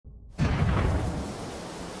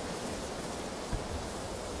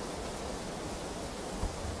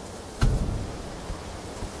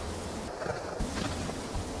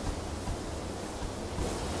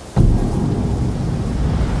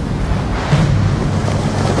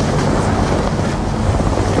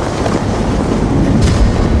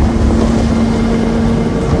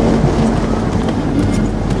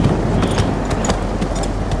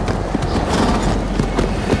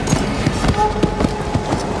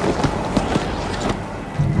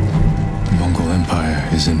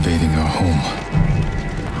is invading our home.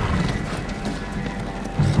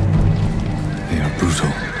 They are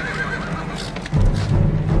brutal,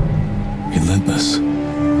 relentless,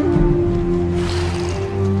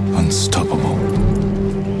 unstoppable.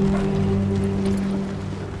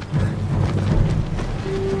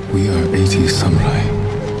 We are 80 samurai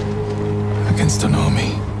against an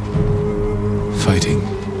army, fighting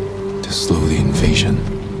to slow the invasion.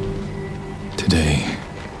 Today,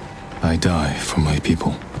 I die for my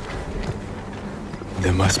people.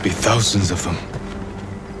 There must be thousands of them.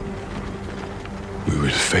 We will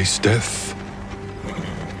face death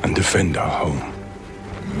and defend our home.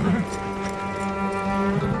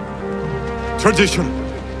 Tradition,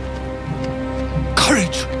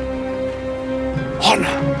 courage,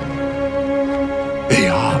 honor. They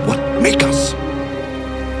are what make us.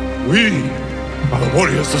 We are the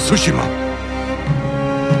warriors of Tsushima.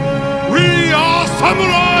 We are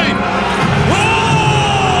samurai!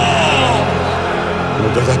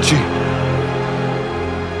 Odadachi,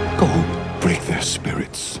 go break their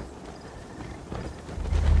spirits.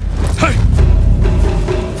 Hey!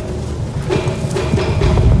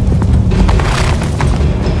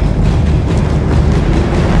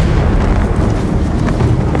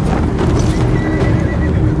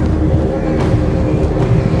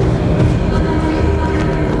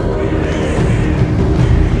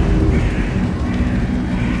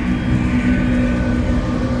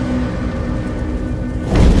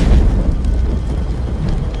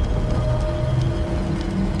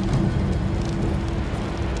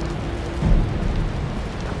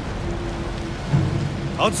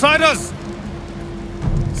 Outsiders!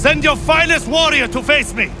 Send your finest warrior to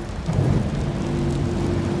face me!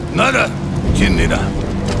 Nada, Jinnida.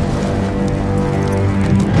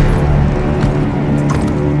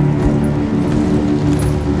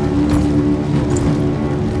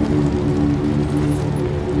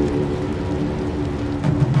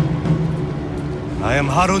 I am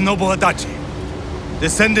Harunobu Adachi,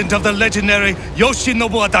 descendant of the legendary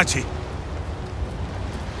Yoshinobu Adachi.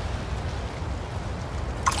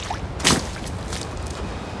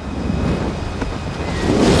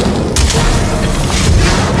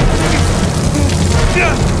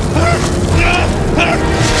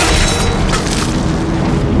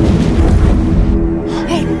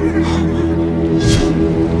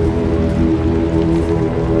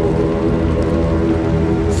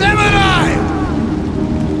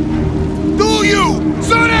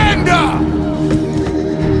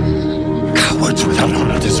 Cowards without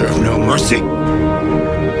honor deserve no mercy. No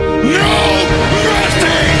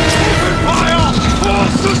mercy! Open fire for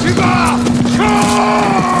Tsushima!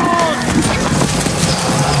 Charge!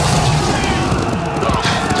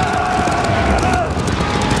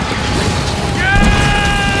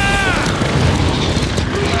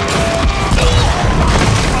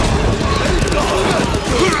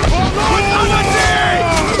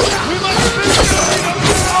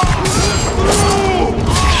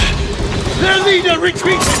 Their leader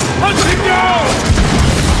retreats! Hunt him down!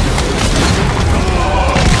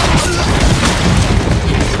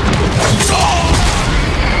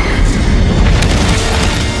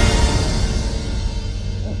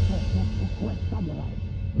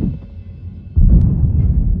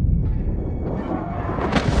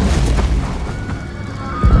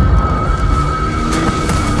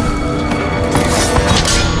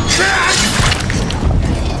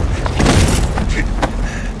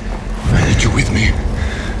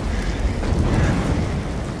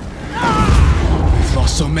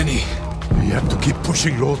 So many. We have to keep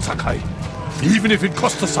pushing, Lord Sakai, even if it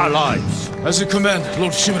costs us our lives. As you command,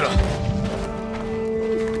 Lord Shimura.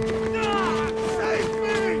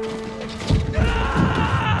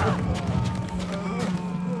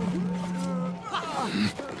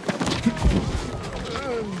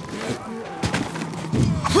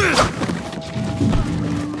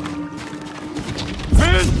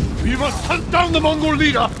 Men, we must hunt down the Mongol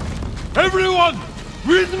leader. Everyone,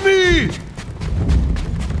 with me!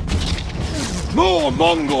 More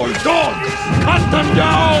Mongol dogs! Cut them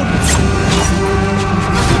down!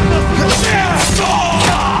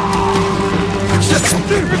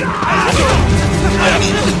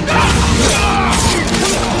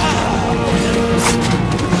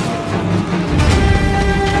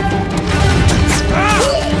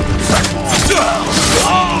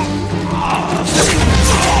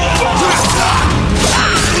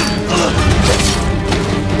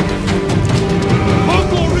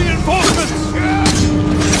 Mongol reinforcements!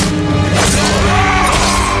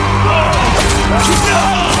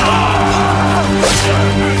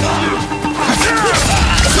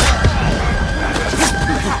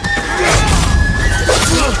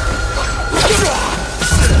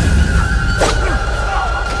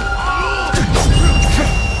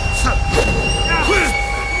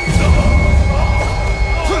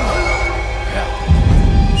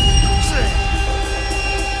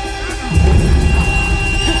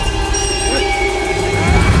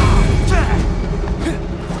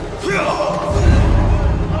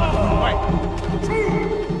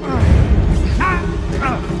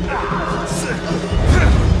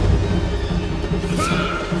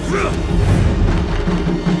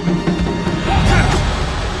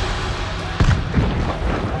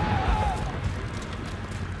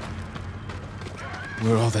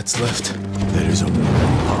 that's left. There is a long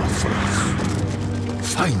path for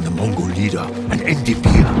us. Find the Mongol leader and end it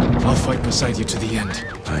here. I'll fight beside you to the end.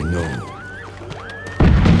 I know.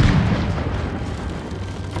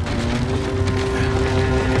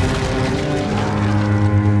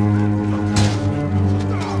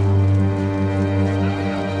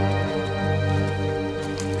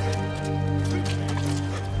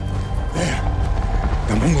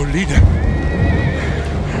 The Mongol leader.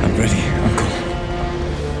 I'm ready, Uncle.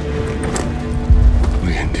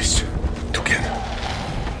 We end this together.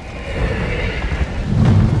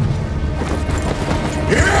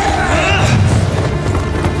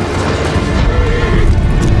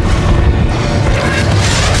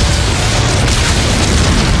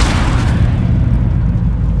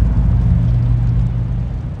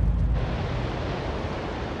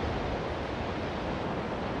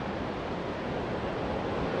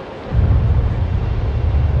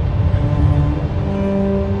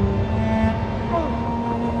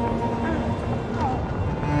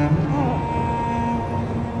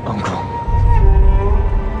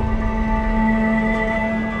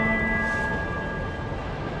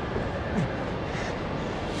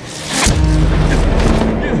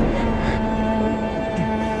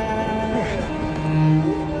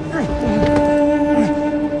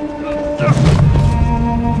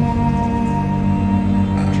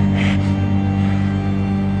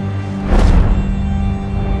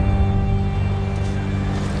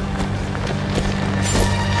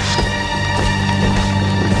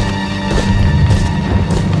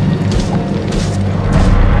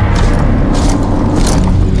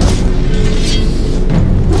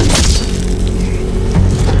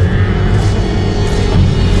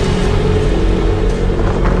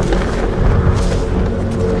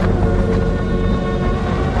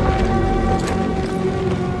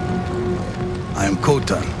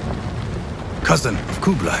 Cousin of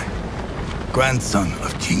Kublai, grandson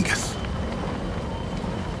of Genghis.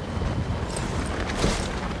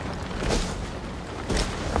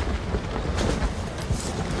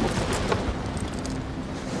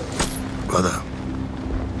 Brother,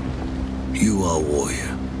 you are a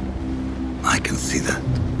warrior. I can see that.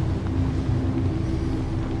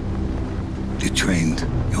 You trained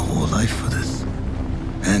your whole life for this.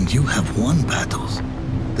 And you have won battles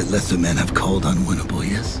that lesser men have called unwinnable,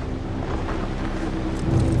 yes?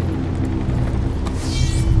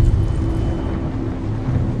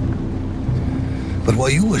 But while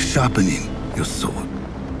you were sharpening your sword,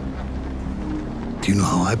 do you know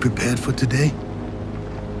how I prepared for today?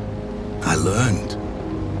 I learned.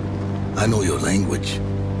 I know your language,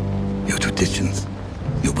 your traditions,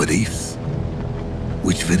 your beliefs,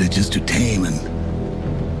 which villages to tame and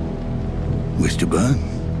which to burn.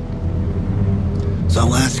 So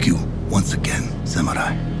I'll ask you once again,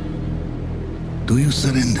 samurai, do you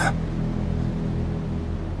surrender?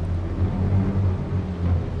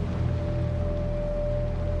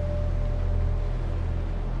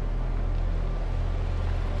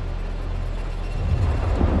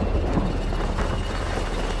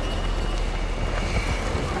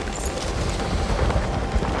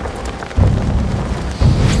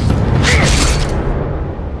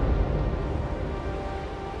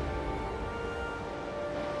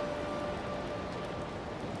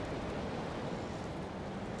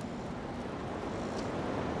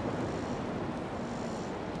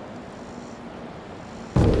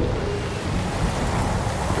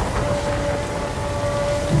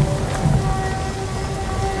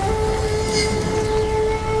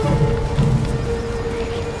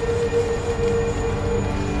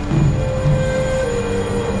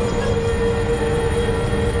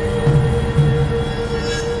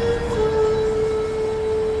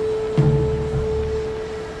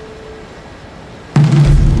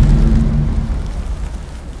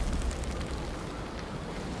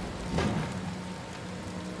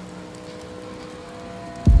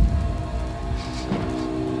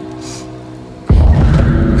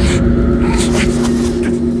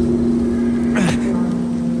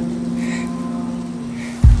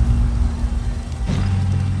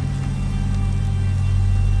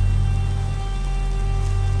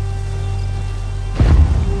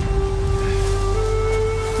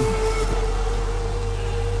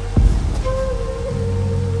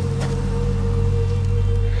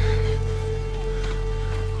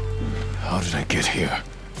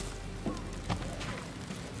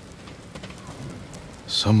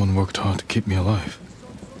 Someone worked hard to keep me alive.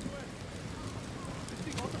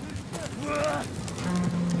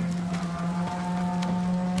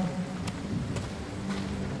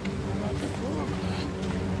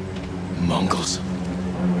 Mongols.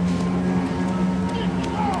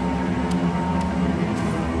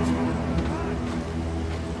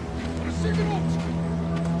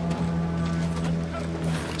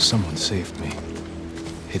 Someone saved me.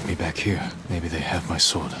 Hid me back here. Maybe they have my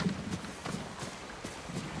sword.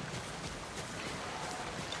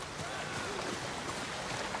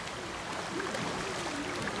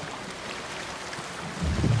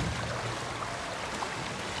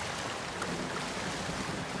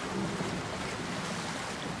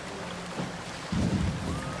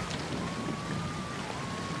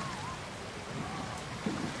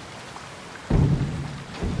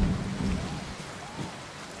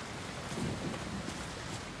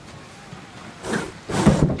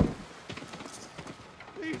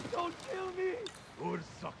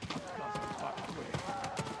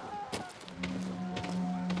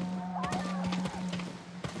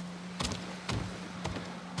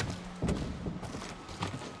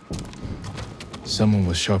 Someone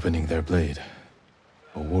was sharpening their blade.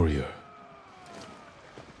 A warrior.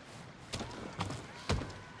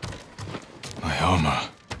 My armor.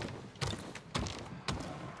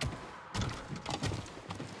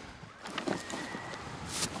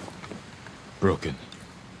 Broken.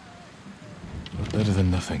 But better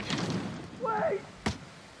than nothing.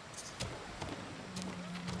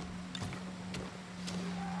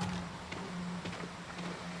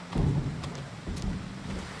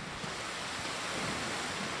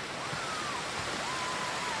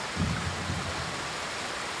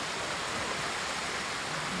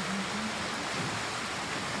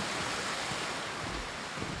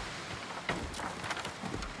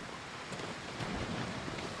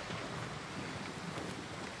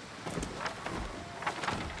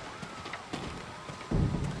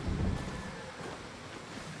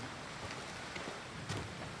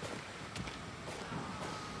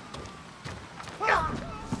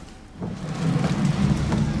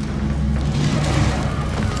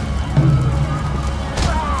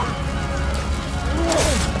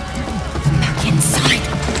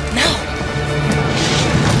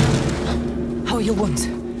 Wounds.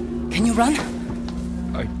 Can you run?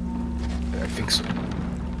 I think so.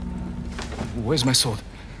 Where's my sword?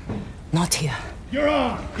 Not here. You're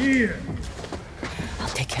on! Here! I'll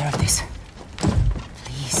take care of this.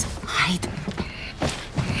 Please, hide.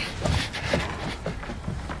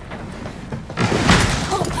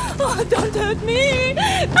 Oh, don't hurt me!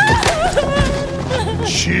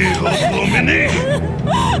 Shield Lumini!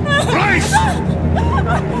 Rice! I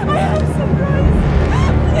have some rice.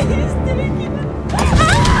 Please take it.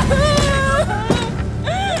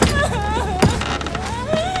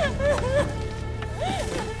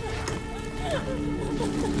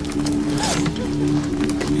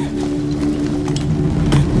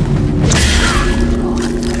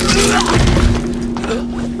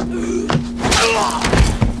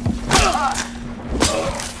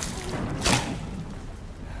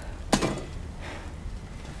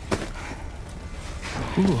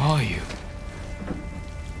 Who are you?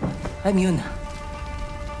 I'm Yuna.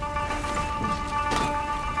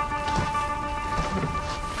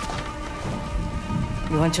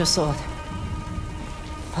 You want your sword?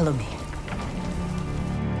 Follow me.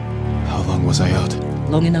 How long was I out?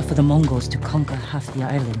 Long enough for the Mongols to conquer half the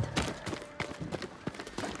island.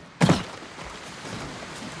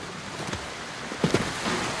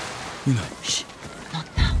 Yuna. Shh. Not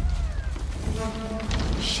now.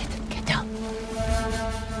 Shit, get down.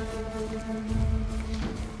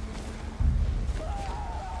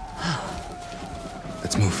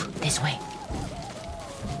 Let's move. This way.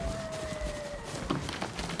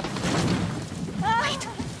 Wait.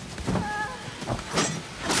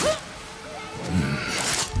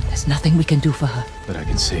 There's nothing we can do for her. But I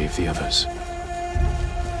can save the others.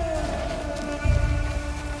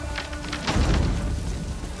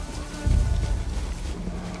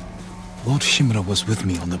 Lord Shimura was with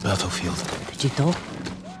me on the battlefield. The Jito?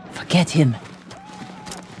 Forget him.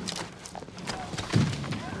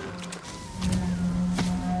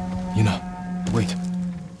 Yuna, wait.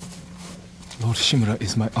 Lord Shimura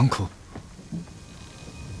is my uncle.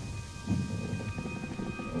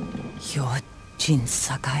 You're Jin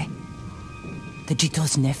Sakai? The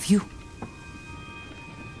Jito's nephew?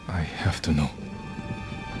 I have to know.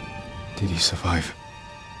 Did he survive?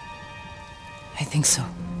 I think so.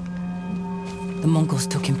 The Mongols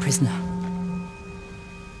took him prisoner.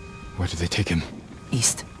 Where did they take him?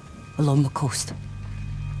 East, along the coast.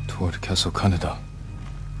 Toward Castle Kaneda.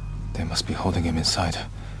 They must be holding him inside,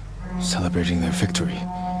 celebrating their victory.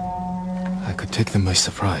 I could take them by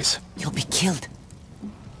surprise. You'll be killed.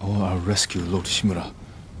 Or I'll rescue Lord Shimura.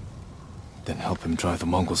 Then help him drive the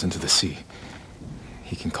Mongols into the sea.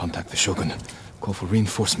 He can contact the Shogun, call for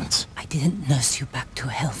reinforcements. I didn't nurse you back to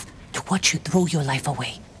health to watch you throw your life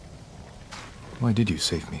away. Why did you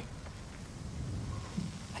save me?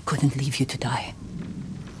 couldn't leave you to die.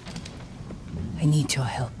 I need your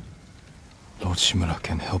help. Lord Shimura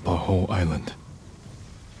can help our whole island.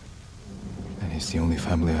 And he's the only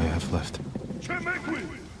family I have left.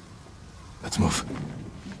 Let's move.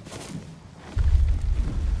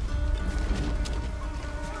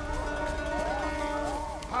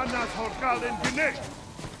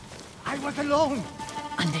 I was alone.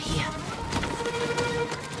 Under here.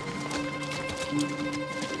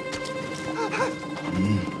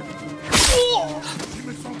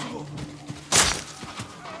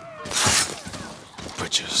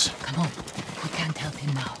 Bridges. Come on. We can't help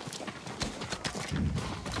him now.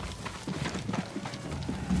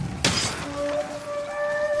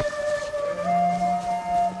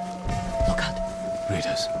 Look out.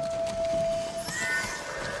 Raiders.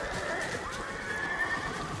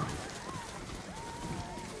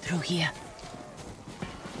 Through here.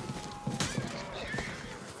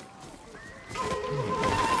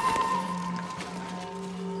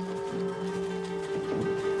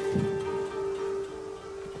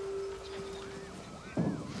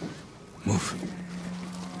 Move.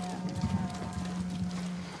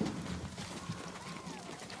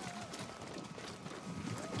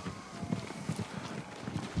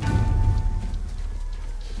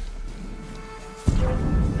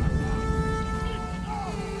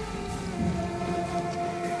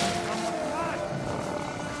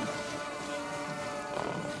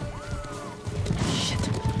 Shit.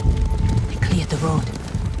 They cleared the road.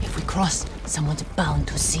 If we cross, someone's bound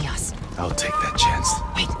to see us. I'll take that chance.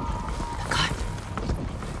 Wait. The car.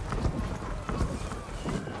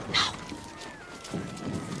 Now.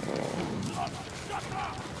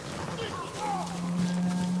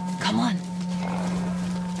 Come on.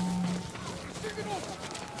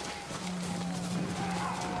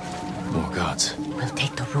 More guards. We'll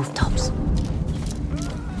take the rooftops.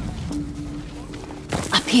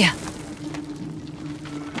 Up here.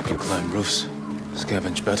 You climb roofs,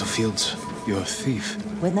 scavenge battlefields. You're a thief.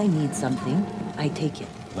 When I need something, I take it.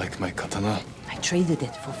 Like my katana. I traded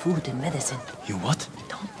it for food and medicine. You what?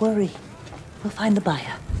 Don't worry. We'll find the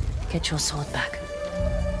buyer. Get your sword back.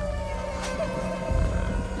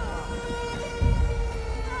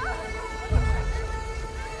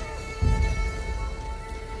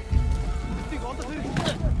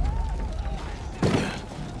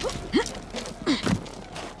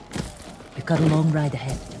 We've got a long ride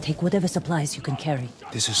ahead. Take whatever supplies you can carry.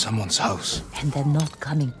 This is someone's house. And they're not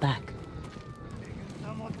coming back.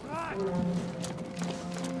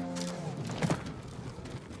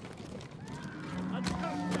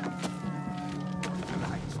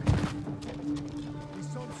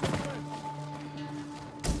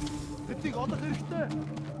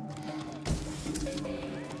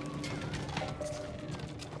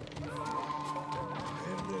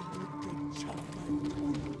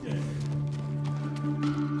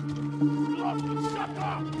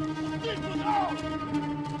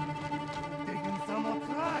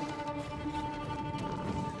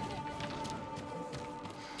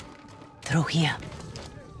 Through here.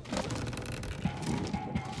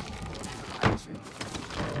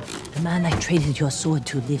 The man I traded your sword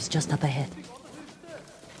to lives just up ahead.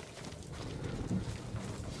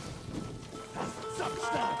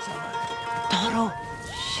 Toro!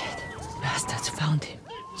 Shit. Bastards found him.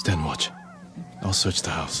 Stand watch. I'll search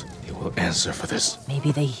the house. He will answer for this.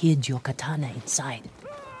 Maybe they hid your katana inside.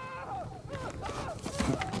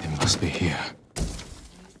 They must be here.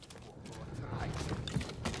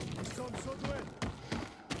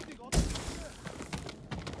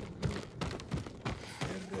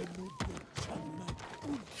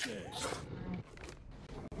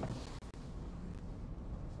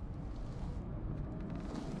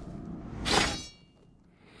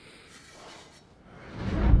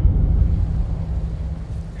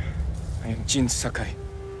 I am Jin Sakai,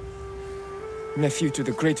 nephew to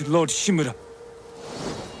the great Lord Shimura.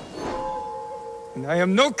 And I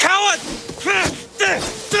am no coward!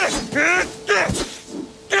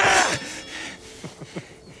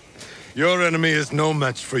 Your enemy is no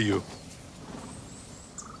match for you.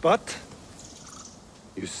 But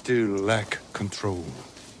you still lack control.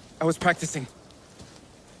 I was practicing.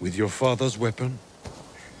 With your father's weapon,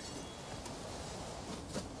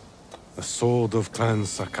 the sword of Clan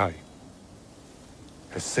Sakai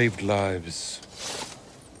has saved lives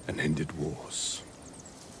and ended wars.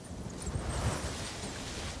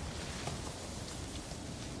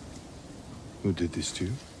 Who did this to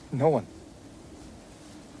you? No one.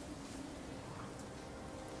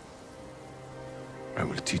 I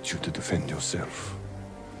will teach you to defend yourself.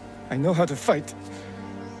 I know how to fight.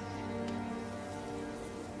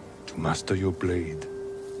 To master your blade,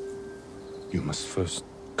 you must first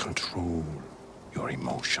Control your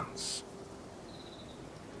emotions.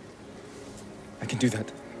 I can do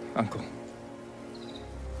that, Uncle.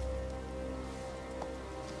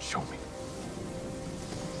 Show me.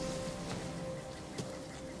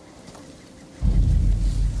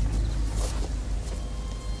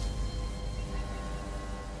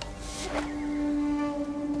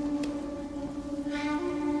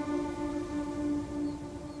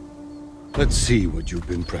 Let's see what you've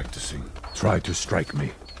been practicing. Try to strike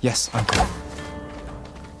me. Yes, Uncle.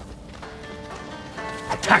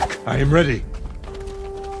 Attack! I am ready.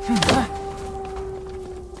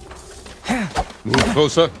 Move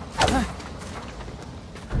closer.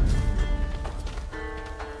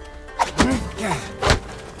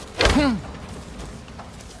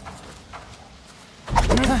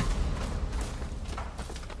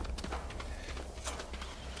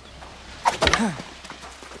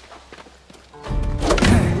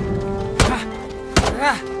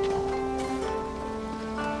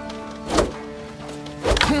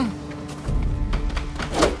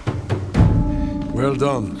 Well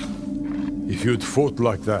done. If you'd fought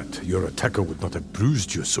like that, your attacker would not have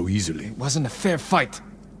bruised you so easily. It wasn't a fair fight.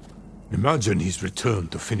 Imagine he's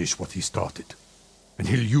returned to finish what he started. And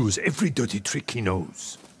he'll use every dirty trick he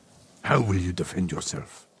knows. How will you defend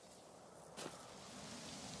yourself?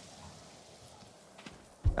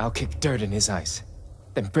 I'll kick dirt in his eyes,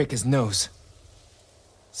 then break his nose.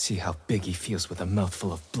 See how big he feels with a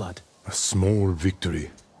mouthful of blood. A small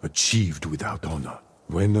victory, achieved without honor.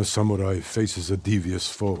 When a samurai faces a devious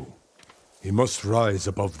foe, he must rise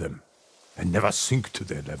above them and never sink to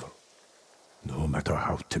their level, no matter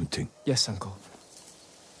how tempting. Yes, Uncle.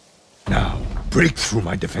 Now, break through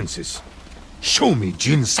my defenses. Show me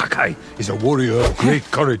Jin Sakai is a warrior of great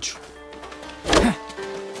courage.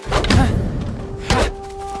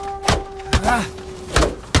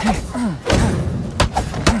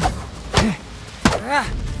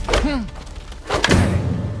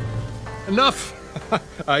 Enough!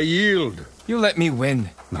 I yield. You let me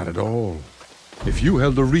win. Not at all. If you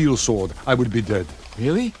held a real sword, I would be dead.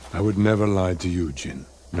 Really? I would never lie to you, Jin.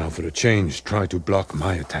 Now for a change, try to block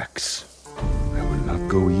my attacks. I will not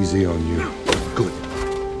go easy on you. Good.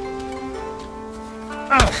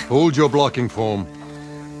 Hold your blocking form.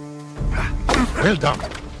 Well done.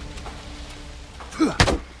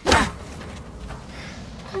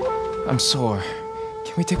 I'm sore.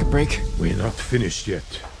 Can we take a break? We're not finished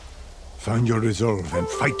yet. Find your resolve and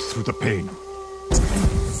fight through the pain.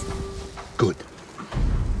 Good.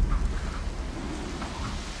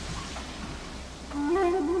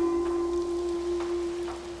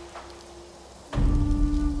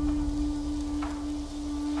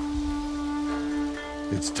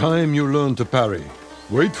 It's time you learn to parry.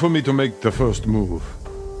 Wait for me to make the first move.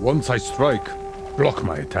 Once I strike, block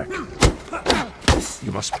my attack.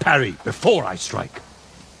 You must parry before I strike.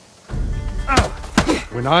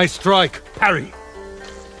 When I strike, parry.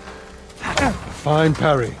 A fine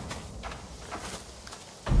parry.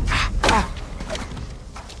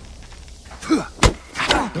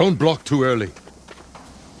 Don't block too early.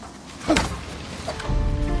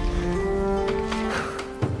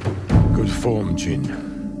 Good form,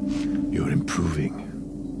 Jin. You're improving.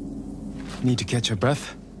 Need to catch your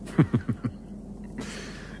breath?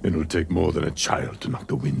 It'll take more than a child to knock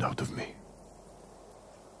the wind out of me.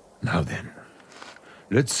 Now then,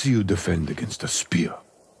 let's see you defend against a spear.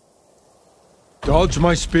 Dodge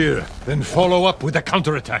my spear, then follow up with a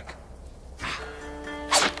counterattack.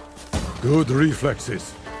 Good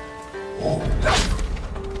reflexes.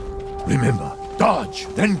 Remember, dodge,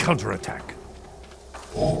 then counterattack.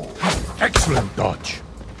 Excellent dodge.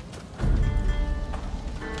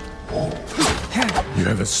 You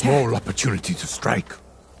have a small opportunity to strike.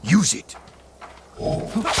 Use it.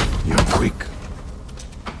 You're quick.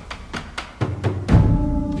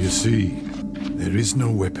 You see, there is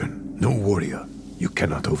no weapon, no warrior you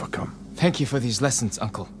cannot overcome. Thank you for these lessons,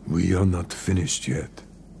 Uncle. We are not finished yet.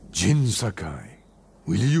 Jin Sakai,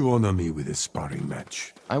 will you honor me with a sparring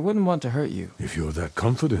match? I wouldn't want to hurt you. If you're that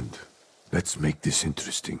confident, let's make this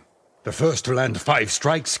interesting. The first to land 5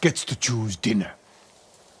 strikes gets to choose dinner.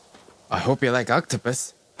 I hope you like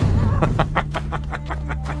octopus.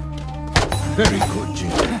 Very good,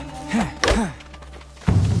 Jin.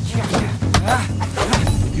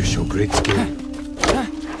 You show great skill.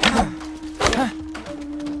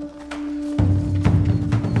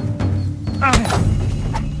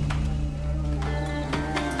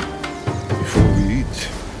 Before we eat,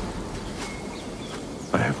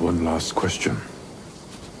 I have one last question.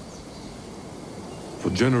 For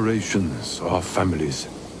generations, our families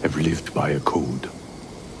have lived by a code.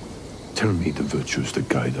 Tell me the virtues that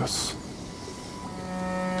guide us.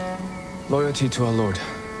 Loyalty to our Lord.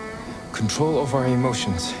 Control over our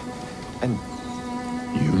emotions. And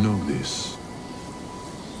You know this.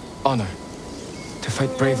 honor. To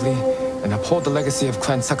fight bravely and uphold the legacy of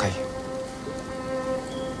Clan Sakai.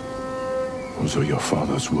 Those are your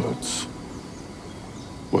father's words.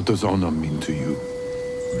 What does honor mean to you?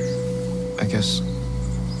 I guess...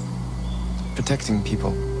 protecting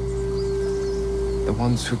people. The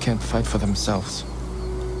ones who can't fight for themselves.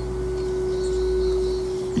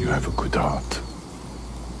 You have a good heart.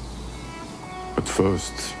 But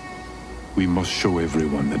first, we must show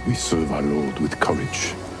everyone that we serve our Lord with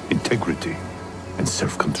courage, integrity, and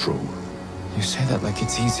self-control. You say that like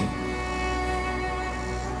it's easy.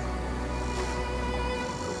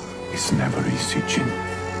 It's never easy, Jin.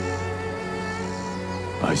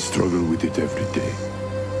 I struggle with it every day.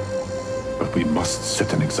 But we must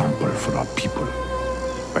set an example for our people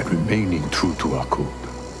by remaining true to our code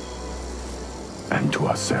and to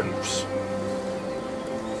ourselves.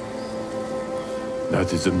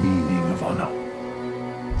 That is the meaning of honor.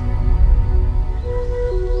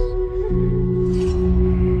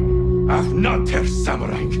 Ach, not Herr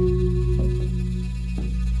Samurai!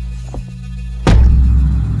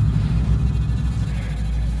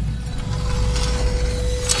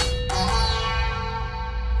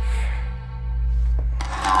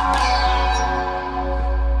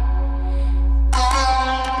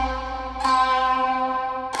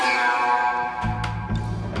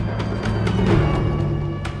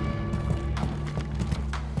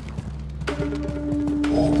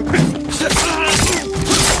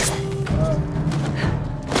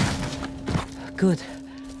 Good.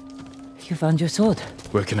 You found your sword.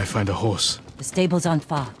 Where can I find a horse? The stables aren't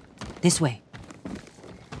far. This way.